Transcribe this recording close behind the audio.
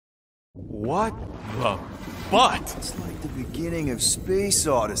What the butt? It's like the beginning of Space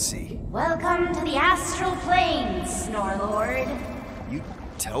Odyssey. Welcome to the astral planes, Snorlord. You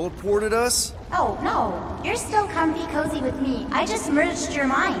teleported us? Oh, no. You're still comfy cozy with me. I just merged your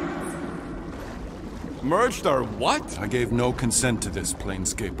minds. Merged our what? I gave no consent to this,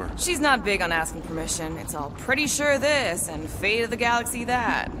 Planescaper. She's not big on asking permission. It's all pretty sure this and fate of the galaxy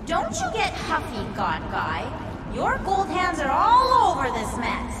that. Don't you get huffy, God Guy. Your gold hands are all over this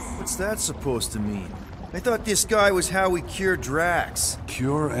mess. What's that supposed to mean? I thought this guy was how we cure Drax.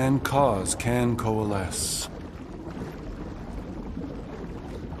 Cure and cause can coalesce.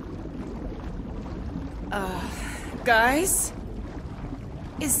 Guys?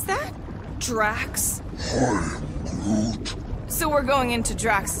 Is that Drax? Hi, Groot. So we're going into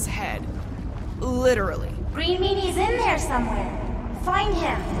Drax's head. Literally. Green Meanie's in there somewhere. Find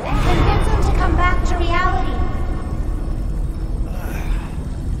him and convince him to come back to reality.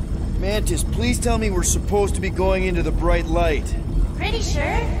 Mantis, please tell me we're supposed to be going into the bright light. Pretty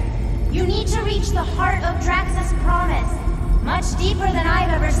sure. You need to reach the heart of Drax's promise. Much deeper than I've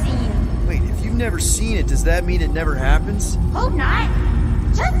ever seen. Wait, if you've never seen it, does that mean it never happens? Hope not.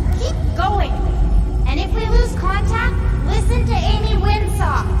 Just keep going. And if we lose contact, listen to Amy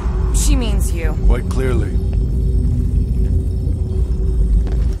Winsock. She means you. Quite clearly.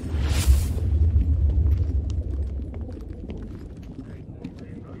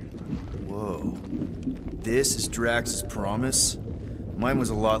 Whoa. This is Drax's promise? Mine was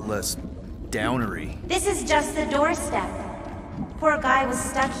a lot less downery. This is just the doorstep. Poor guy was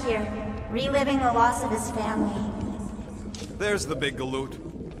stuck here, reliving the loss of his family. There's the big galoot.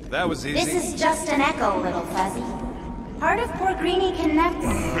 That was easy. This is just an echo, little fuzzy. Part of poor Greenie can never...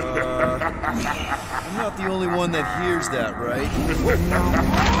 I'm not the only one that hears that, right?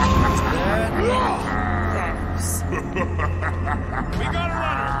 Thanks. We got a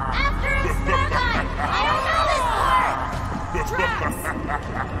runner! After him, Starlight! I don't know this part! Drax!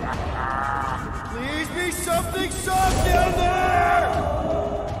 Please be something soft down there!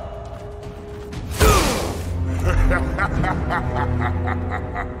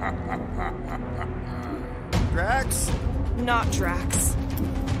 Drax? Not Drax.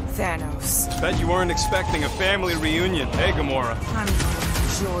 Thanos. Bet you weren't expecting a family reunion, hey Gamora? I'm gonna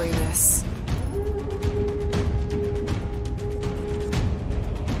enjoy this.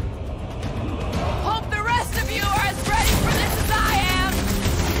 Hope the rest of you are as ready for this as I am!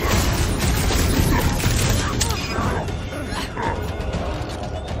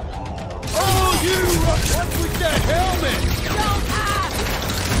 Oh, you! What's with that helmet? Don't ask!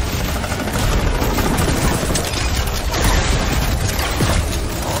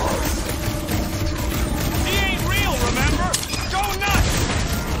 He ain't real, remember? Go nuts!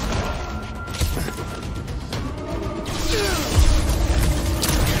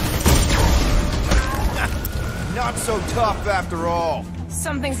 Not so tough after all.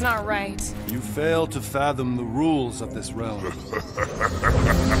 Something's not right. You fail to fathom the rules of this realm.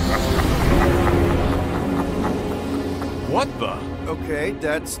 What the? Okay,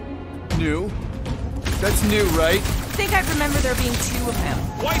 that's new. That's new, right? I think I remember there being two of them.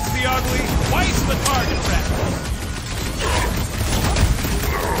 Twice the ugly, twice the target practice.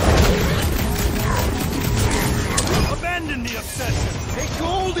 Abandon the obsession. Hey,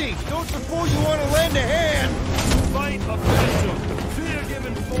 Goldie! Don't before you want to lend a hand! Fight a phantom. Fear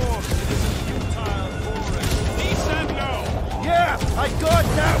given form. It is a futile forest. He said no. Yeah, I got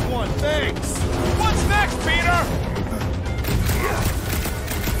that one, thanks! What's next, Peter?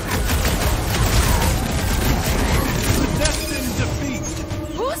 Destined defeat!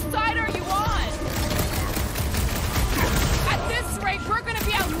 Whose side are you on? At this rate, we're gonna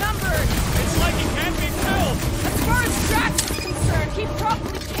be outnumbered. It's like he can't be killed. As far as Drax is concerned, he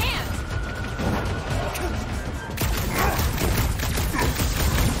probably can't.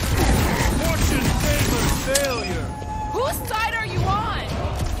 Fortune favors failure. Whose side are you on?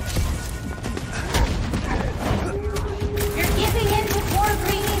 You're giving in to poor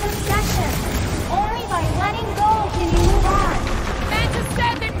Greenie's obsession. Only by letting go can you move on. Mantis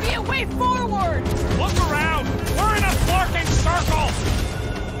said there'd be a way forward. Look around. We're in a flarking circle.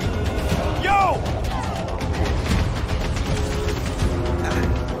 Yo!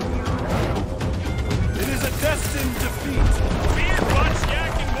 It is a destined defeat! Beard butts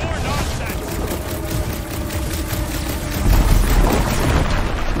yakking more nonsense.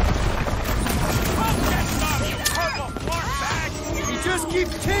 Come get some, you purple flark bag. He just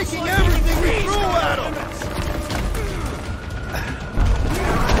keeps taking everything we threw at him!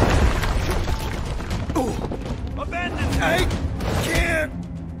 Abandon me. I can't!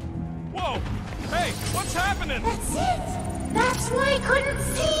 Whoa! Hey, what's happening? That's it! That's why I couldn't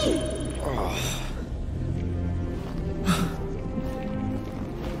see!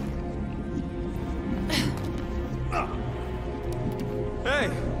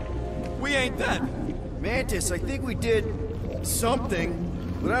 Mantis, I think we did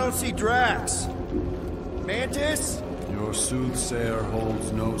something, but I don't see Drax. Mantis? Your soothsayer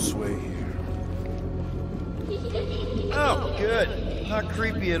holds no sway here. Oh, good. Not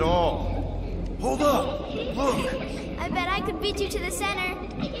creepy at all. Hold up! Look! I bet I could beat you to the center.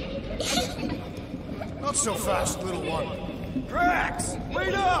 Not so fast, little one. Drax!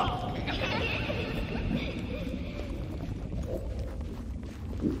 Wait up!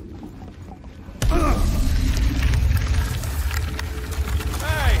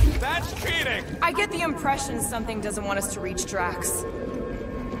 Hey, that's cheating! I get the impression something doesn't want us to reach Drax.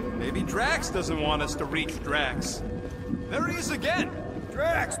 Maybe Drax doesn't want us to reach Drax. There he is again!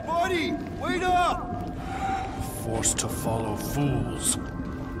 Drax, buddy! Wait up! Forced to follow fools.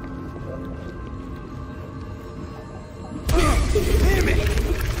 Damn it!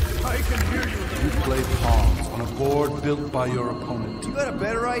 I can hear you. You play pawns on a board built by your opponent. You got a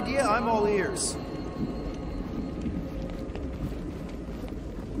better idea? I'm all ears.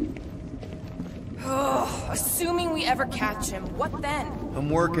 Assuming we ever catch him, what then? I'm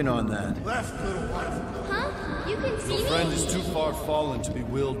working on that. Huh? You can see Your friend me? is too far fallen to be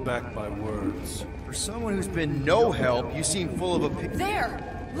willed back by words. For someone who's been no help, you seem full of a... There!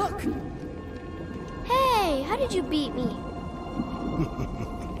 Look! Hey, how did you beat me?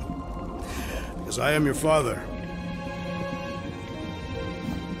 Because I am your father.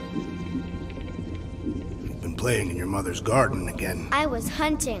 You've been playing in your mother's garden again. I was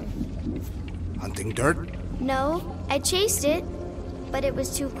hunting. Hunting dirt? No, I chased it, but it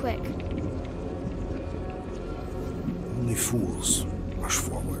was too quick. Only fools rush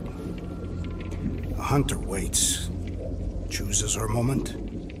forward. A hunter waits. Chooses her moment.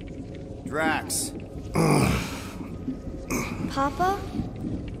 Drax. Papa?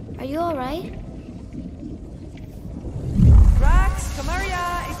 Are you alright? Drax, come here,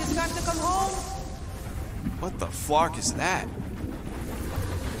 ya! Is it time to come home? What the flark is that?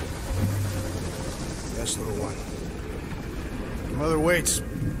 Yes, little one. Your mother waits.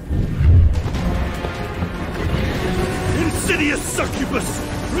 Insidious succubus!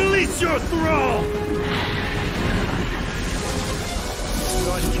 Release your thrall!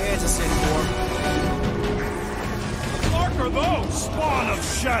 Not in Kansas anymore. Flark are those? Spawn of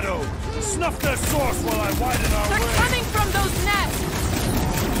shadow! Snuff their source while I widen our They're way! coming from those nests!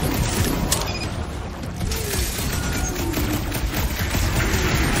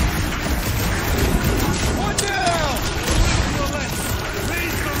 One down! Violence!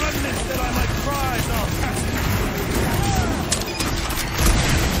 Raise the remnants that I might prize our passage!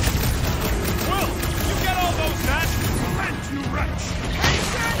 Will, you get all those nests? Repent, you wretch! Are you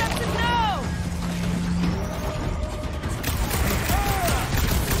sure enough to know?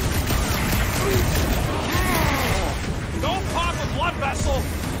 Don't pop a blood vessel!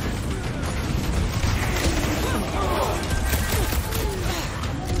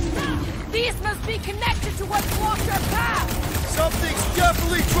 These must be connected to what's blocked our path! Something's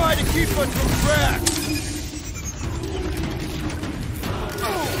definitely trying to keep us from Drax!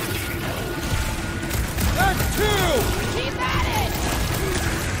 That's two! Keep at it!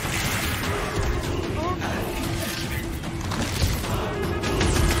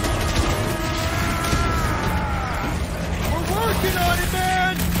 We're working on it,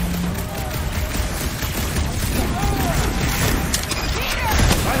 man!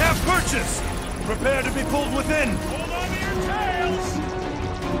 I have purchase! Prepare to be pulled within! Hold on to your tails!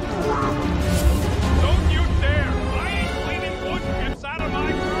 Don't you dare! I ain't cleaning wood chips out of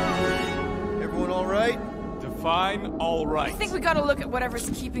my car! Everyone all right? Define all right. I think we gotta look at whatever's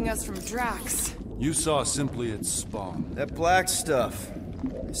keeping us from Drax. You saw simply its spawn. That black stuff.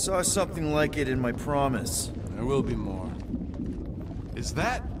 I saw something like it in my promise. There will be more. Is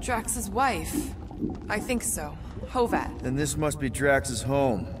that? Drax's wife. I think so. Hovat. Then this must be Drax's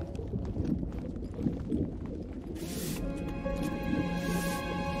home.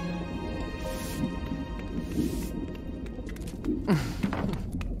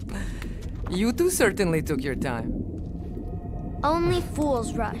 You two certainly took your time. Only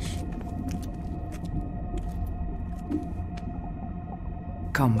fools rush.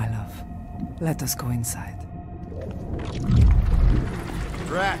 Come, my love. Let us go inside.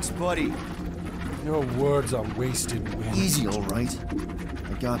 Drax, buddy. Your words are wasted wind. Easy, all right?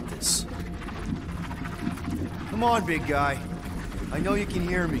 I got this. Come on, big guy. I know you can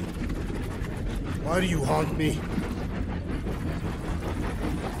hear me. Why do you haunt me?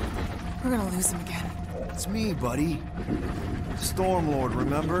 We're gonna lose him again. It's me, buddy. Stormlord,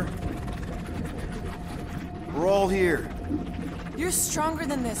 remember? We're all here. You're stronger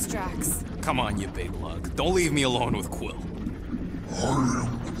than this, Drax. Come on, you big lug. Don't leave me alone with Quill.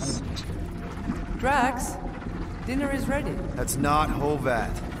 Drax, Dinner is ready. That's not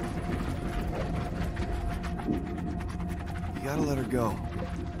Hovat. You gotta let her go.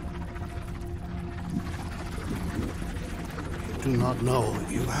 I do not know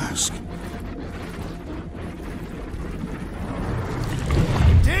if you ask.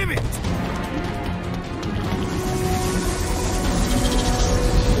 Damn it!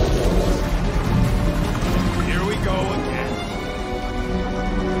 Here we go again.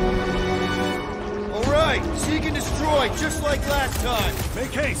 All right, seek and destroy, just like last time.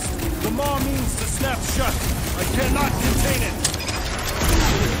 Make haste! The maw means to snap shut. I cannot contain it.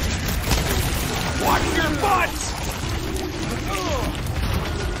 Watch your butts!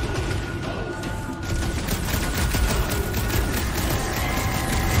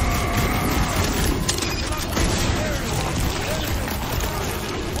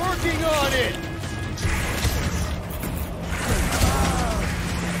 Working on it!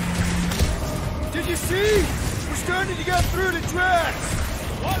 Did you see? We're starting to get through to Drax!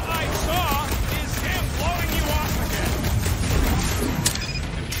 What I saw is him blowing you off again.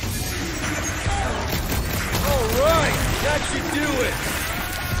 All right, that should do it.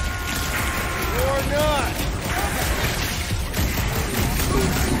 Or not.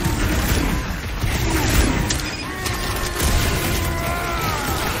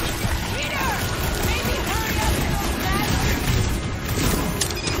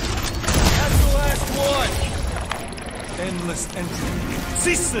 That's the last one. Endless entry.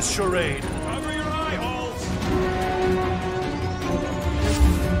 Cease this charade! Cover your eye holes.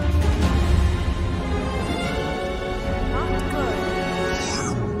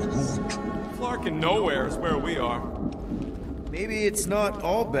 Flarkin' nowhere is where we are. Maybe it's not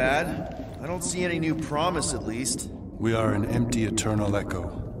all bad. I don't see any new promise, at least. We are an empty eternal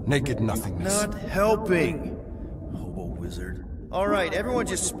echo. Naked nothingness. Not helping. Hobo wizard. All right, everyone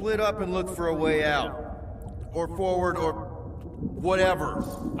just split up and look for a way out. Or forward, or whatever.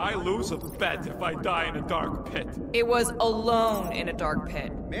 I lose a bet if I die in a dark pit. It was alone in a dark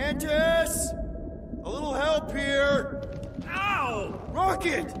pit. Mantis! A little help here! Ow!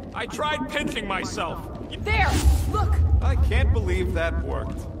 Rocket! I tried pinching myself. There! Look! I can't believe that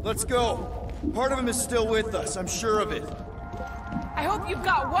worked. Let's go. Part of him is still with us, I'm sure of it. I hope you've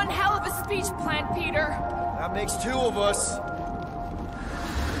got one hell of a speech planned, Peter. That makes two of us.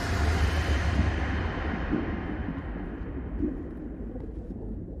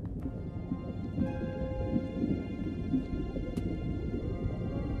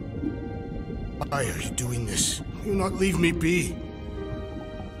 Why are you doing this? You not leave me be.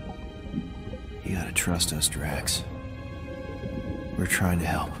 You gotta trust us, Drax. We're trying to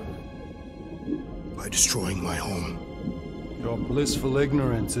help. By destroying my home. Your blissful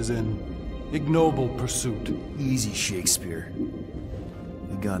ignorance is in ignoble pursuit. Easy, Shakespeare.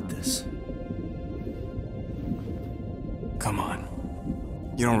 We got this. Come on.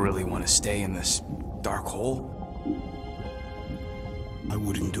 You don't really want to stay in this dark hole? I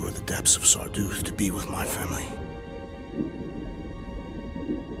would endure the depths of Sarduth to be with my family.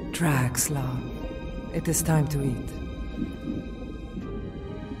 Drax, love. It is time to eat.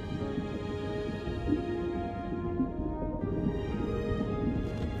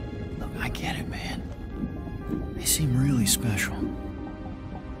 Look, I get it, man. They seem really special.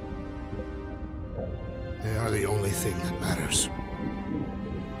 They are the only thing that matters.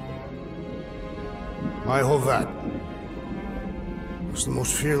 My Hovat was the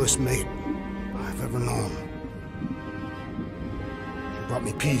most fearless mate I've ever known. She brought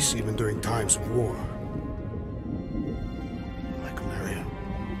me peace even during times of war. Like Camaria.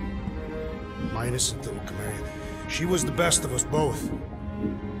 My innocent little Camaria. She was the best of us both.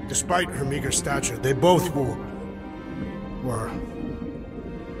 Despite her meager stature, they both were.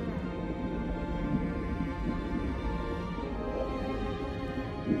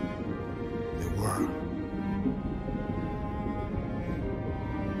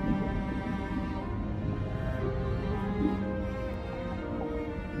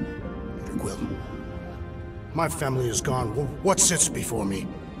 My family is gone. What sits before me?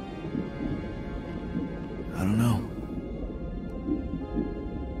 I don't know.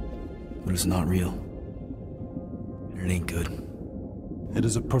 But it's not real. It ain't good. It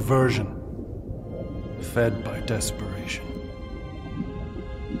is a perversion, fed by desperation.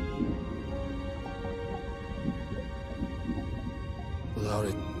 Without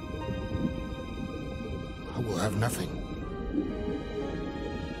it, I will have nothing.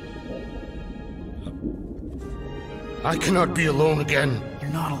 I cannot be alone again. You're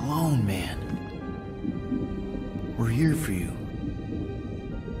not alone, man. We're here for you.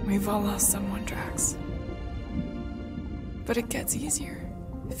 We've all lost someone, Drax. But it gets easier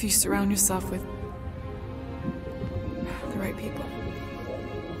if you surround yourself with right people.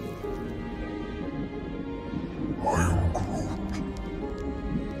 I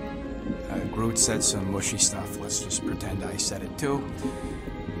am Groot. Groot said some mushy stuff. Let's just pretend I said it too.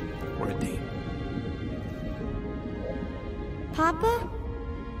 We're a team. Papa?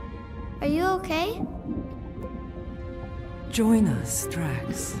 Are you okay? Join us,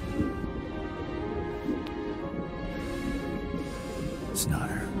 Drax. It's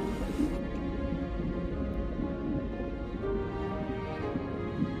not her.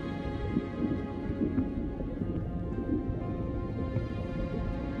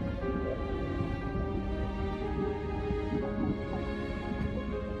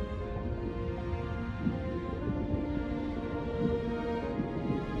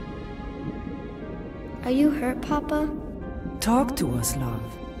 Are you hurt, Papa? Talk to us, love.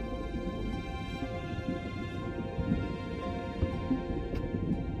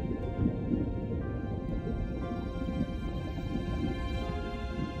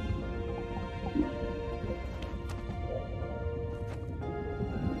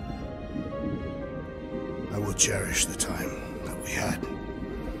 I will cherish the time that we had,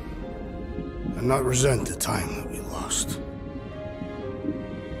 and not resent the time that we lost.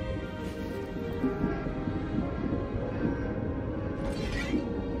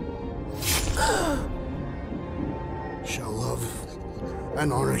 Shall love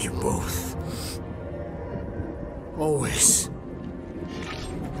and honor you both. Always.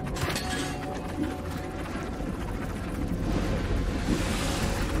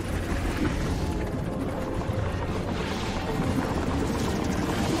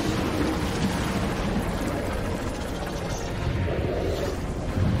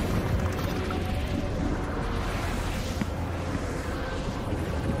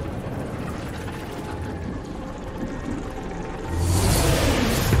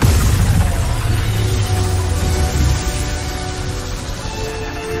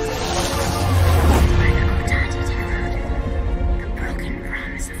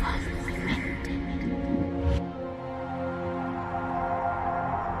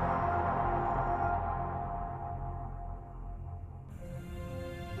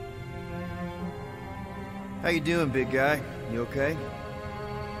 How you doing, big guy? You okay?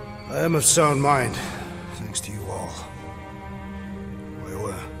 I am of sound mind, thanks to you all. I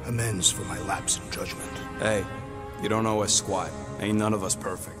owe amends for my lapse in judgment. Hey, you don't owe us squat. Ain't none of us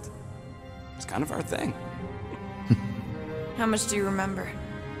perfect. It's kind of our thing. How much do you remember?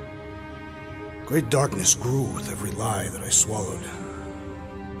 Great darkness grew with every lie that I swallowed.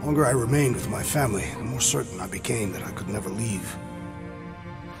 The longer I remained with my family, the more certain I became that I could never leave.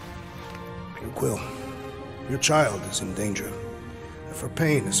 Pure Quill, your child is in danger. If her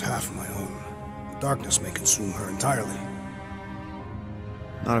pain is half my own, the darkness may consume her entirely.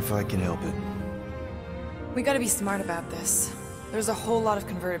 Not if I can help it. We gotta be smart about this. There's a whole lot of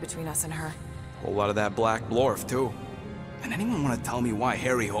converted between us and her. Whole lot of that black blorf, too. And anyone want to tell me why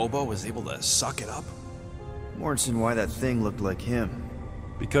Harry Hobo was able to suck it up? Morrison, why that thing looked like him.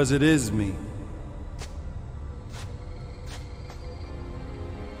 Because it is me.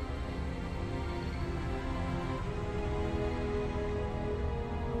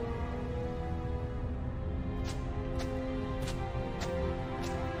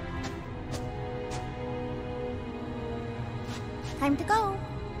 Time to go.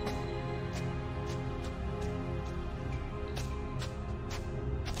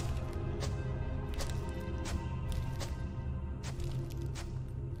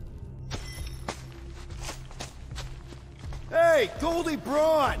 Hey, Goldie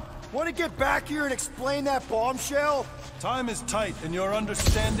Braun! Want to get back here and explain that bombshell? Time is tight, and your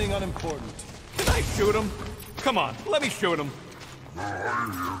understanding unimportant. Can I shoot him? Come on, let me shoot him.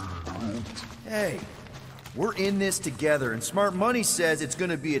 Hey, we're in this together, and Smart Money says it's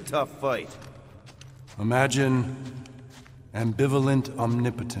gonna be a tough fight. Imagine ambivalent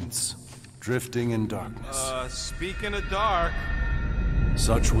omnipotence, drifting in darkness. Speaking of dark...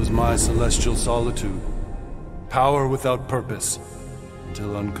 Such was my celestial solitude. Power without purpose,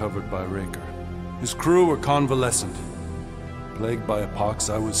 until uncovered by Raker. His crew were convalescent. Plagued by a pox,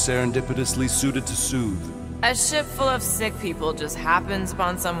 I was serendipitously suited to soothe. A ship full of sick people just happens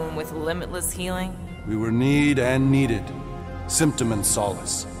upon someone with limitless healing? We were need and needed, symptom and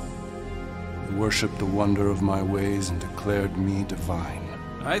solace. They worshipped the wonder of my ways and declared me divine.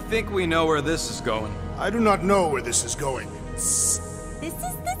 I think we know where this is going. I do not know where this is going. This is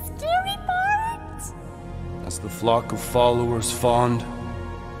the scary part. As the flock of followers fawned,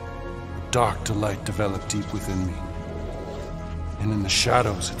 a dark delight developed deep within me. And in the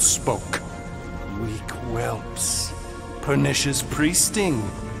shadows it spoke. Weak whelps, pernicious priesting,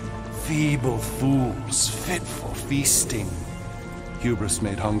 Feeble fools, fit for feasting. Hubris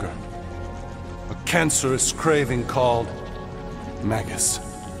made hunger. A cancerous craving called Magus.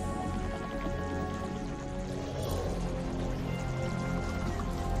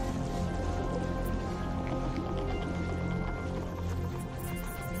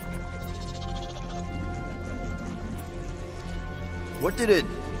 What did it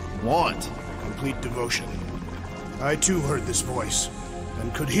want? Complete devotion. I too heard this voice,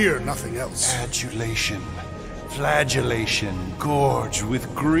 and could hear nothing else. Adulation, flagellation, gorged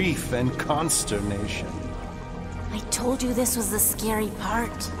with grief and consternation. I told you this was the scary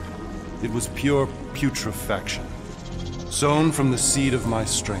part. It was pure putrefaction, sown from the seed of my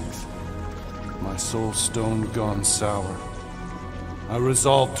strength. My soul stone gone sour. I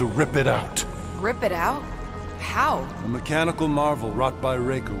resolved to rip it out. Rip it out? How? A mechanical marvel wrought by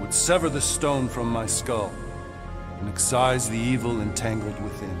Raker would sever the stone from my skull and excise the evil entangled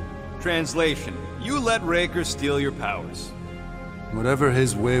within. Translation: you let Raker steal your powers. Whatever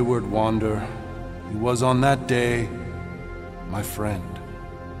his wayward wander, he was on that day my friend.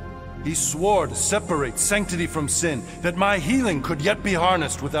 He swore to separate sanctity from sin, that my healing could yet be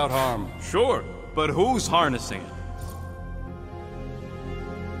harnessed without harm. Sure, but who's harnessing it?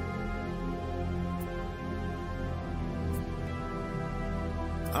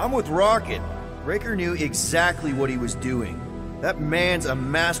 I'm with Rocket. Raker knew exactly what he was doing. That man's a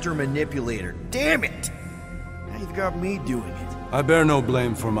master manipulator. Damn it! Now you've got me doing it. I bear no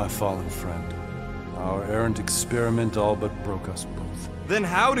blame for my fallen friend. Our errant experiment all but broke us both. Then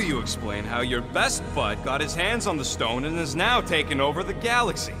how do you explain how your best bud got his hands on the stone and is now taking over the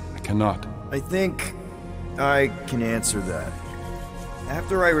galaxy? I cannot. I think I can answer that.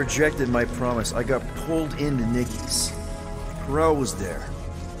 After I rejected my promise, I got pulled into Nikki's. Corel was there.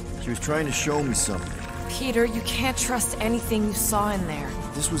 She was trying to show me something. Peter, you can't trust anything you saw in there.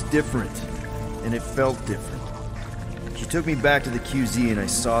 This was different, and it felt different. She took me back to the QZ and I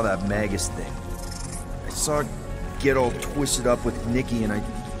saw that Magus thing. I saw it get all twisted up with Nikki and I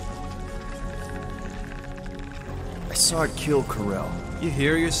saw it kill Corel. You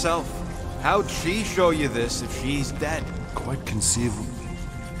hear yourself? How'd she show you this if she's dead? Quite conceivable.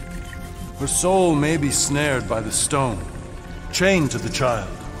 Her soul may be snared by the stone, chained to the child.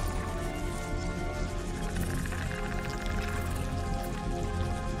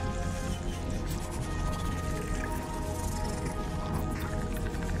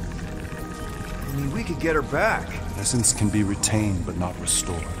 We could get her back. Essence can be retained but not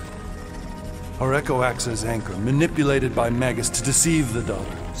restored. Our echo acts as anchor, manipulated by Magus to deceive the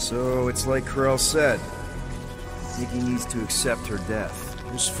daughter. So it's like Corel said. Nikki needs to accept her death.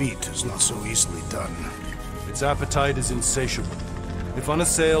 This feat is not so easily done. Its appetite is insatiable. If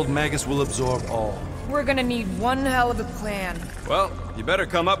unassailed, Magus will absorb all. We're gonna need one hell of a plan. Well, you better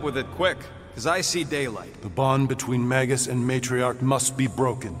come up with it quick, because I see daylight. The bond between Magus and Matriarch must be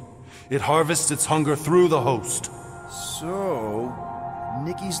broken. It harvests its hunger through the host. So,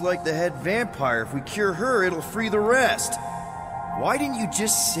 Nikki's like the head vampire. If we cure her, it'll free the rest. Why didn't you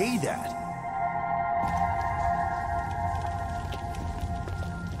just say that?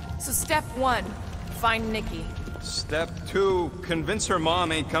 So step 1, find Nikki. Step 2, convince her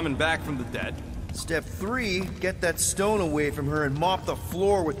mom ain't coming back from the dead. Step 3, get that stone away from her and mop the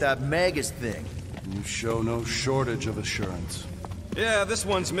floor with that Magus thing. You show no shortage of assurance. Yeah, this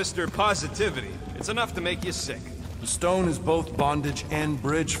one's Mr. Positivity. It's enough to make you sick. The stone is both bondage and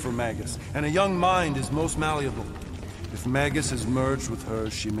bridge for Magus, and a young mind is most malleable. If Magus is merged with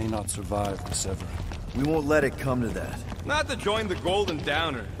hers, she may not survive the severing. We won't let it come to that. Not to join the Golden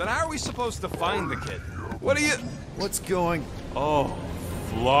Downer, then how are we supposed to find the kid? What are you... What's going... Oh,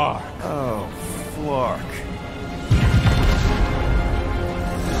 Flark. Oh, Flark.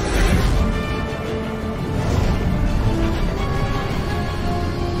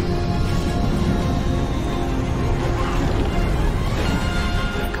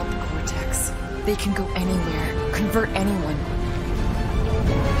 They can go anywhere, convert anyone.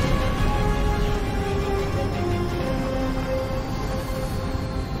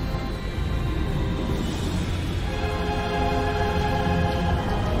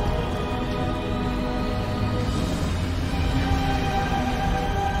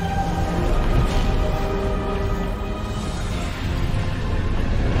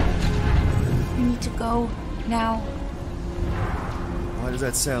 You need to go now. Why does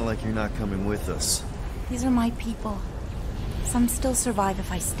that sound like you're not coming with us? These are my people. Some still survive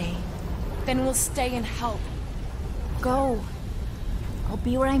if I stay. Then we'll stay and help. Go. I'll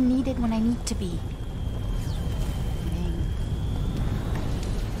be where I'm needed when I need to be.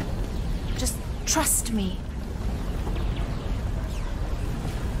 Just trust me.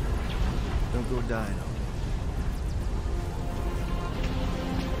 Cargo Dino.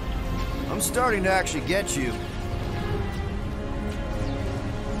 I'm starting to actually get you.